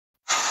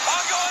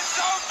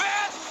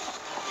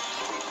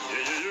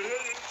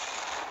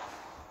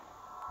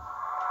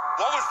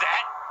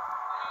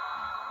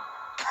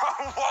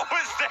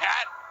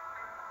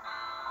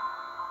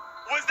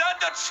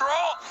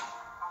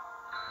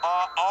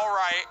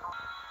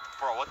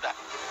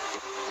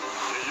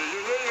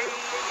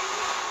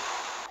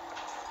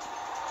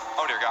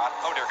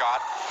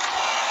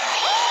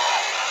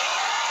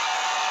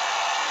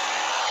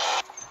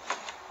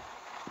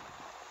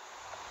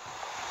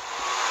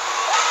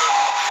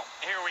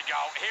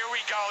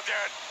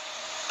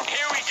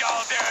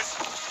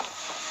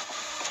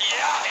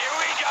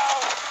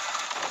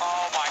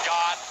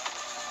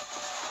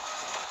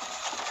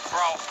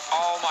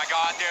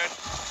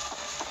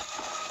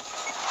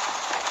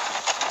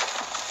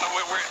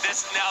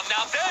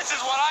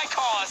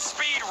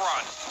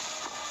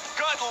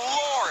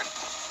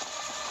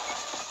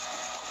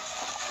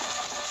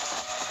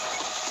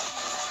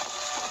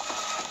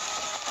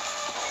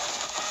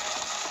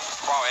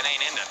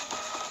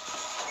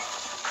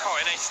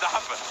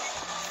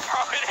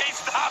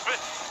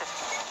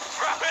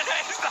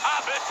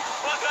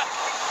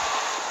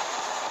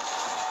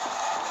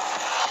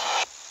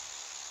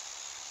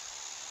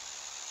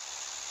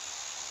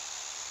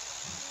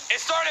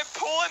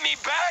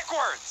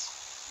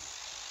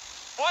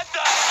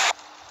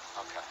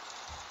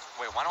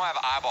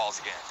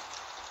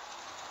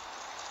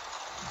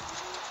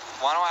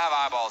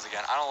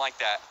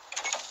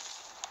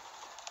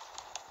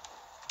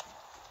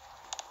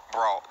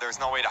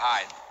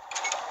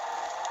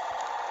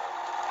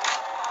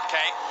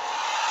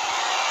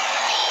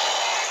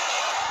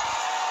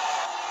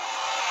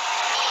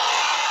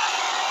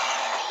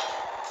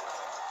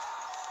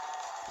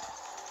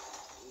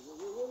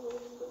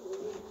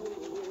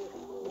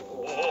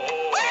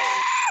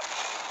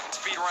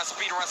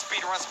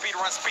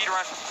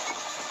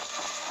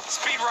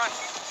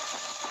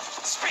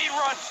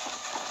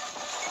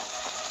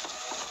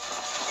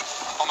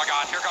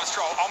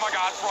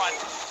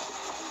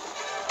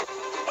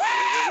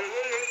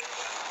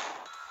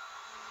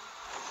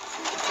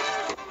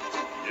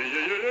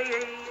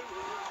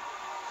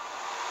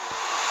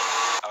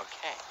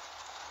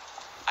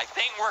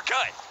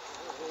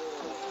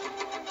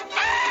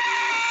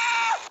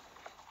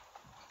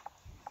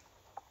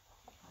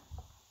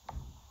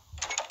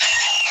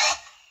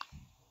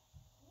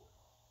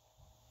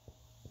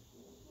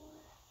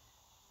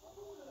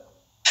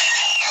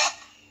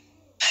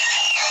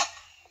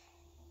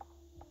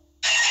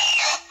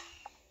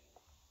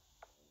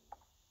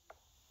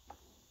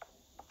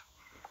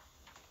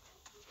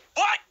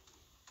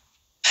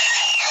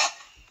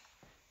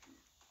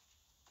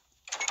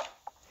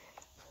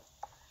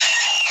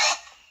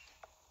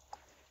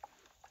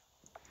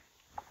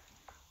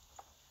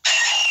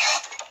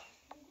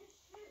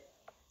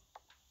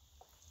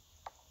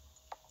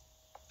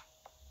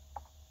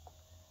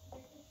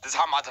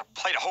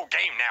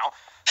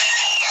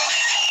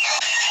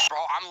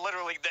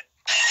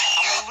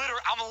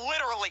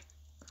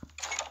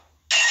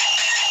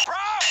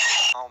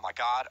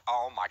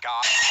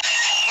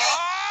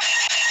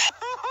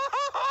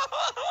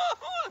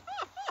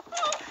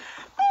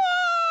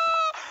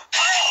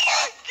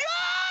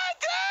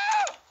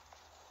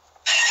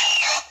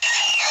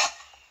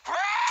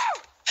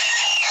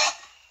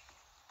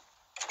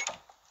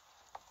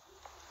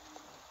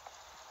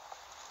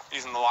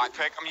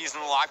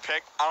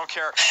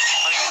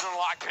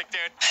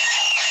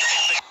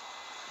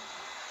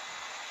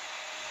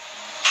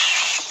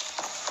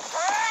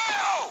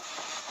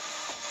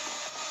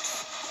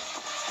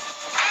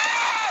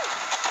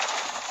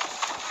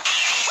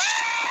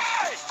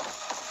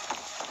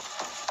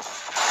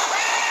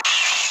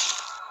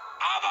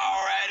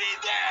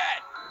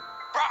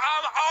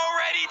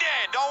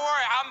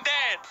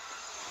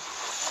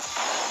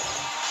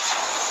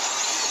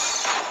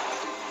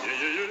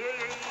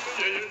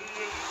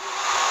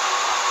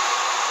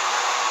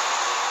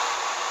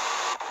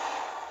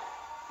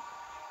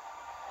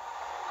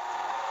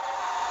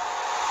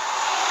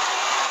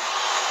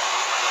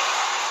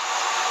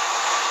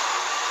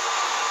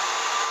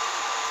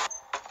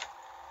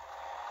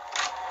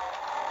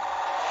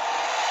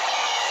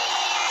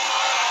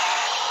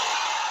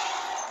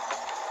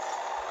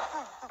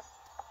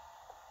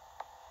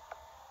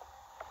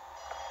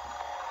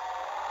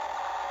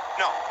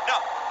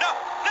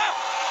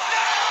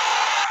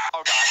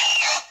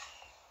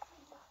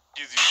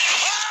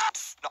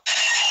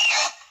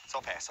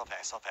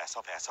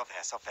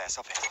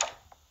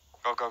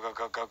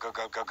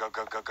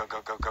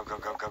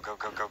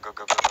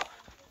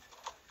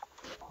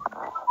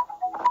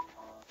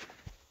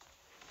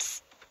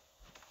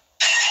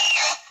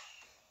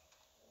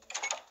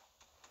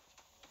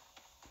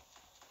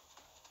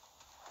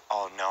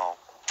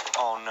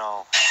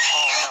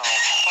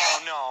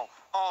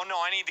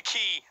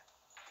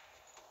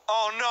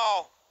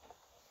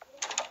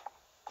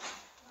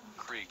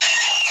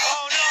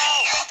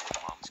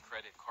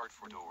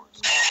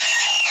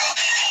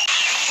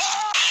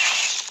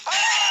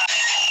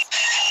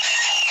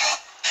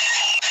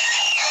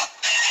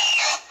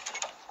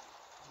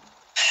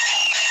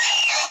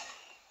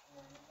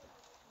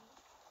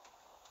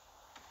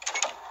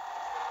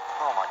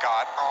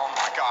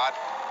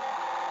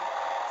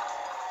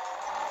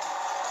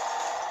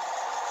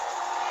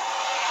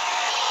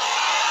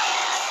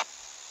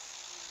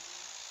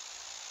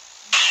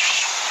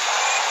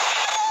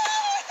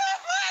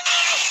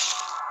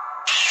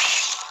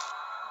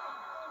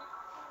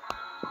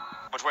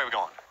Which way are we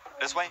going?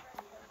 This way?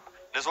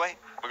 This way?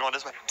 We're going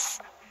this way.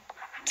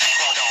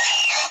 Oh, no.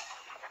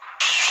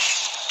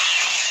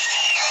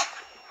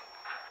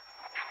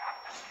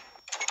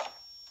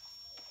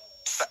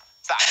 Stop.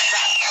 Stop.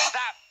 Stop.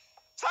 Stop.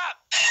 Stop.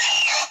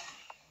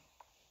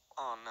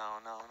 Oh, no,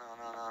 no, no,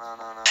 no, no, no,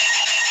 no, no.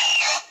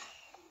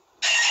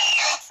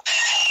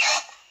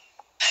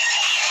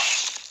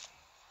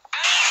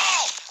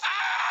 Ow!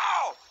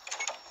 Ow!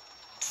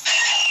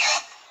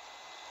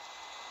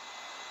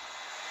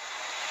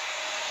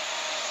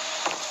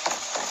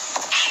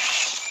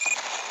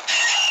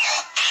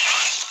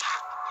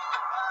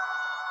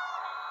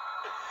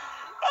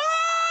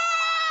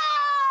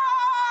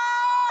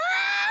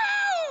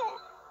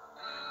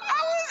 I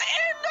was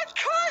in the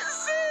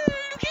cutscene!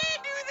 You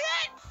can't do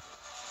that!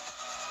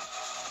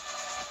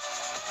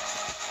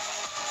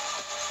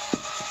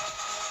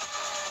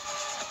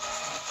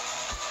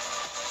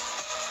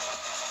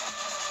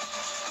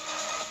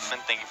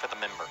 And thank you for the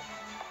member.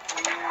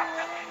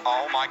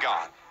 Oh my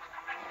god.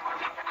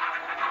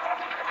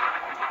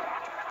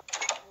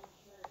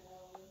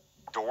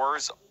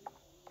 Doors.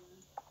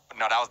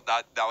 No, that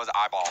was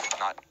eyeball.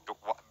 Not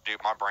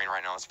dude. My brain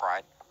right now is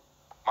fried.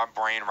 My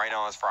brain right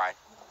now is fried.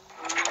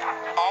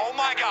 Oh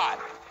my god.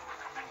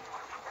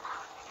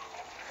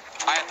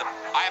 I have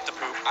to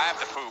poop. I have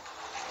to poop.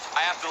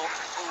 I have to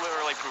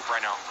literally poop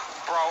right now,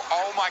 bro.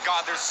 Oh my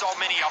god. There's so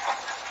many of them.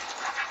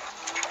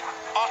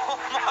 Oh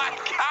my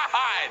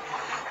god.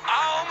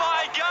 Oh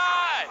my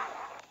god.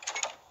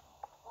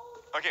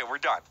 Okay, we're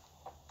done.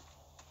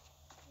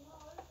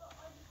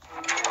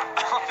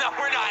 Oh, no,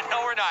 we're not.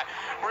 No, we're not.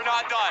 We're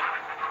not done.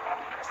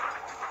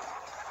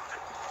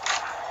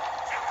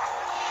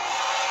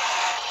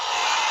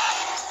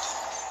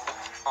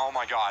 Oh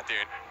my god,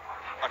 dude.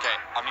 Okay,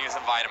 I'm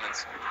using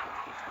vitamins.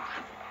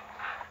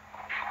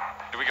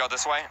 Do we go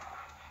this way?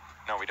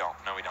 No, we don't.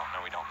 No, we don't.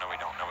 No, we don't. No, we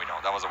don't. No, we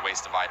don't. That was a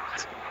waste of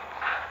vitamins.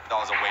 That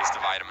was a waste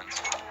of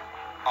vitamins.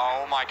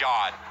 Oh my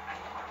god.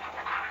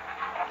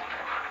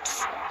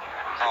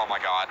 Oh my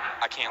god.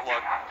 I can't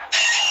look.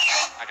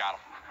 I got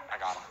him. I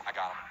got him. I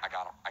got him. I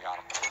got him. I got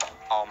him.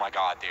 Oh my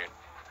god, dude.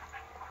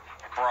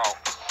 Bro.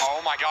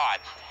 Oh my god.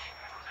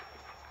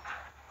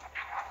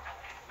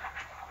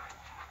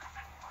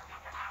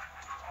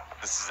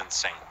 This is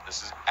insane.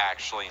 This is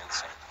actually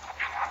insane.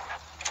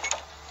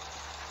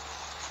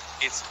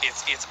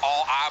 It's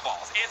all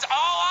eyeballs. It's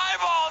all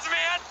eyeballs,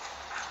 man.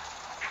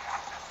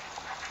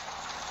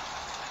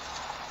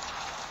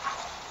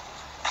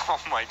 Oh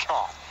my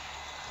god.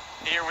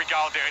 Here we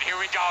go, dude. Here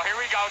we go. Here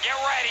we go. Get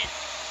ready.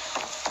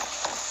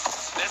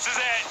 This is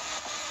it.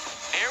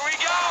 Here we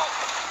go.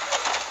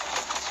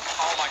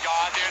 Oh my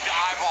god, dude. The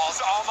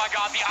eyeballs. Oh my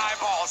god, the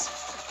eyeballs.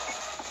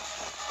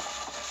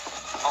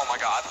 Oh my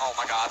god. Oh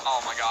my god.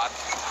 Oh my god.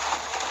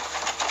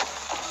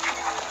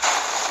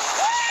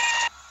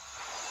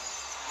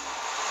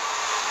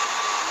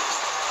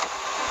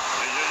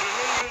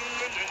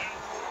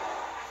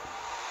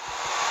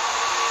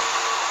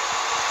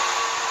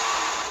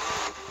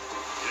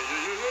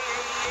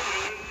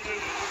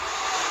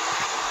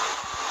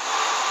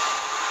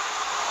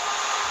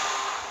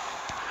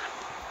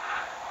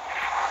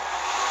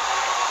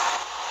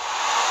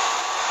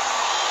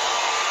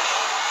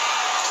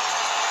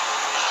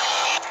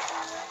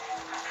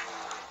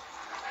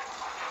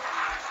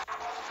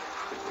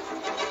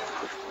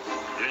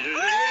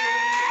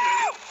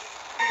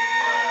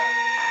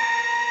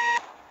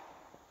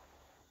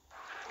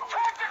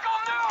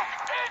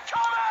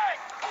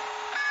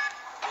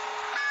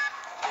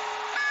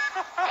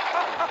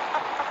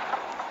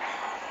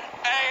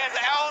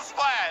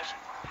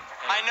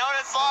 I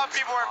noticed a lot of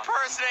people were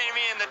impersonating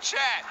me in the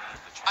chat.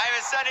 I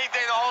haven't said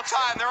anything the whole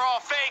time. They're all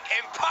fake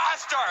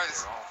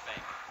imposters. They're all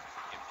fake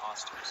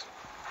imposters.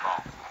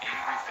 Wrong.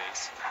 Angry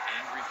face,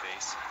 angry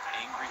face,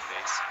 angry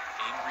face,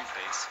 angry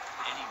face.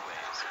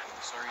 Anyways,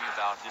 sorry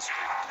about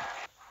history.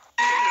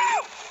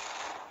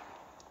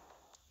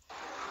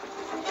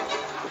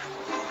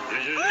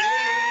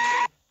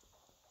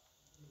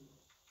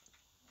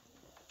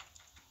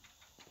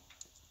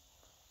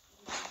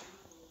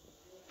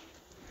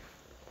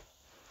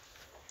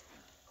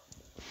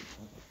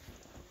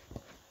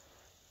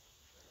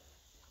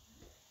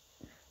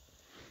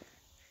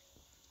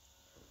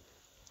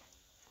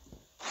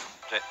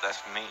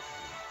 That's me.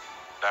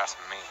 That's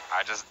me.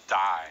 I just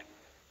died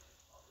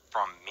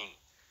from me.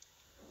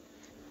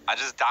 I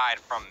just died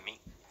from me.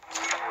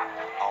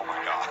 Oh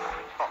my god.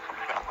 Oh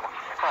no.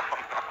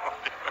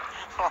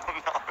 Oh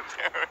no,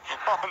 dude.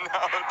 Oh no,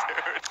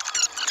 dude.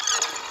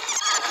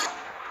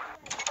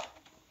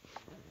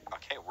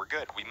 Okay, we're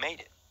good. We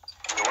made it.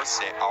 Door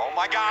sit. Oh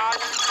my god.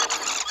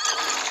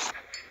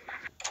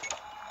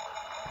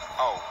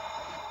 Oh.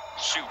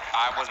 Shoot.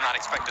 I was not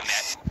expecting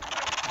that.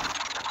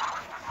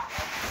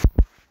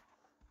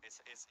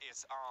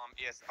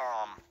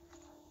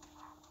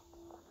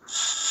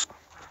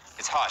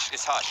 It's hush.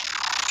 It's hush.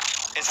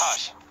 It's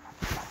hush.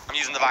 I'm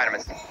using the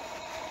vitamins.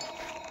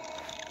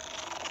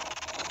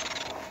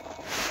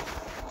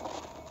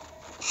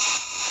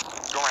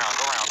 Go around,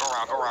 go around, go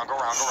around, go around, go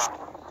around, go around.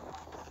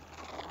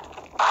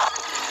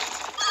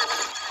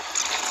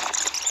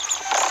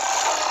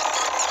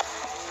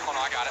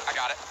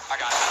 got it. I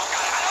got it. I don't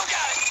got it. I don't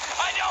got it.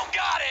 I don't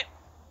got it.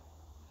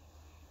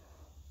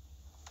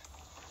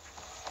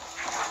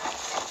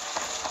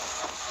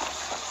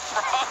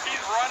 Bro,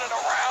 he's running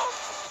around.